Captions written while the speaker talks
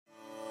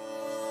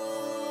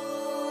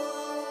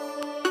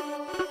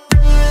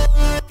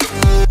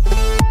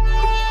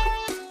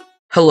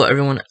Hello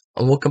everyone,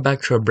 and welcome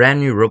back to a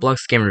brand new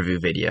Roblox game review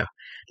video.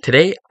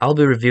 Today, I'll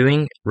be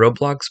reviewing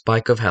Roblox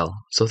Bike of Hell.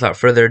 So without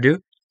further ado,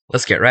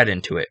 let's get right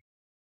into it.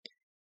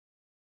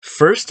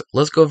 First,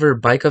 let's go over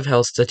Bike of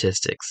Hell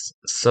statistics.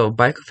 So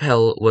Bike of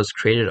Hell was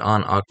created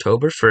on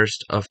October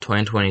 1st of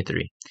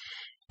 2023.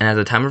 And at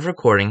the time of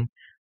recording,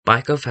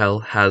 Bike of Hell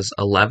has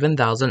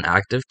 11,000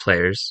 active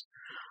players,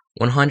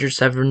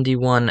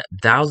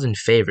 171,000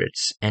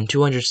 favorites, and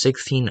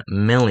 216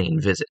 million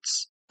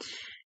visits.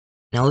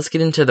 Now let's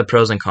get into the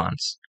pros and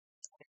cons.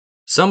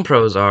 Some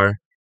pros are,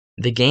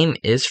 the game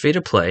is free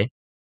to play.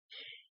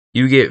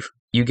 You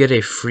get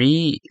a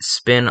free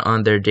spin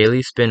on their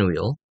daily spin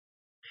wheel.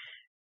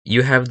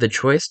 You have the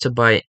choice to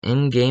buy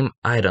in-game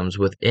items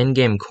with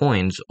in-game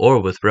coins or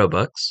with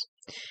Robux.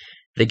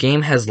 The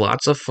game has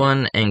lots of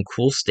fun and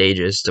cool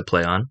stages to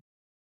play on.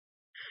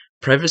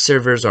 Private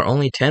servers are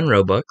only 10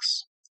 Robux.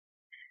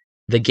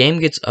 The game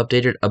gets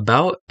updated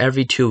about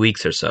every 2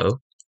 weeks or so.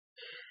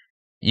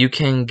 You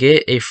can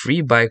get a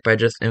free bike by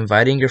just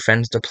inviting your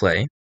friends to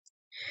play.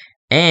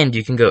 And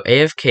you can go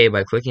AFK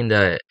by clicking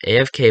the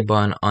AFK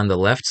button on the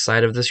left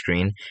side of the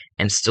screen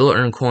and still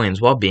earn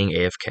coins while being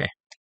AFK.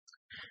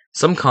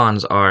 Some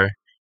cons are,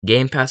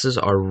 game passes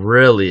are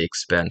really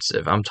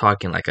expensive. I'm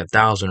talking like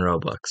 1,000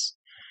 Robux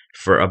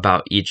for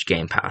about each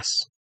game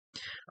pass.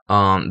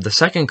 The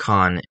second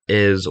con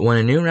is when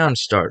a new round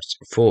starts,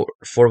 for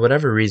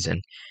whatever reason,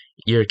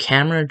 your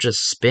camera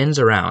just spins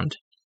around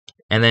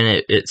and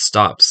then it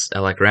stops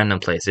at like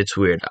random place. It's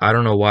weird. I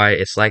don't know why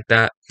it's like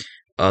that.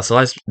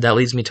 So that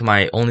leads me to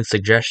my only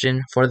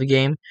suggestion for the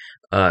game.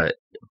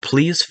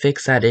 Please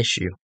fix that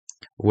issue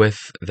with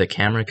the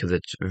camera because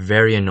it's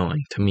very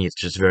annoying. To me, it's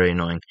just very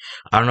annoying.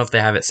 I don't know if they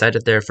have it set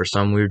it there for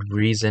some weird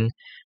reason,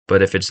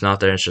 but if it's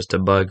not there, it's just a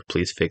bug.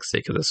 Please fix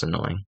it because it's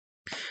annoying.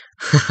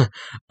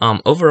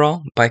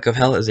 Overall, Bike of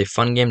Hell is a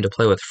fun game to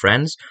play with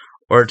friends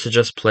or to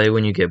just play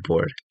when you get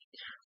bored.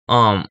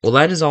 Well,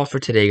 that is all for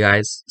today,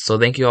 guys. So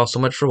thank you all so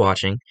much for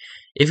watching.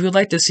 If you would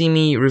like to see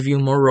me review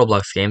more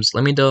Roblox games,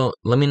 let me know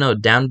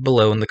down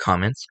below in the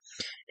comments.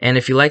 And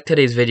if you liked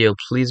today's video,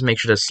 please make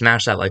sure to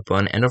smash that like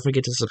button and don't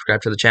forget to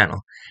subscribe to the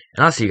channel.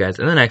 And I'll see you guys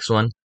in the next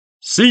one.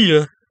 See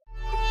ya!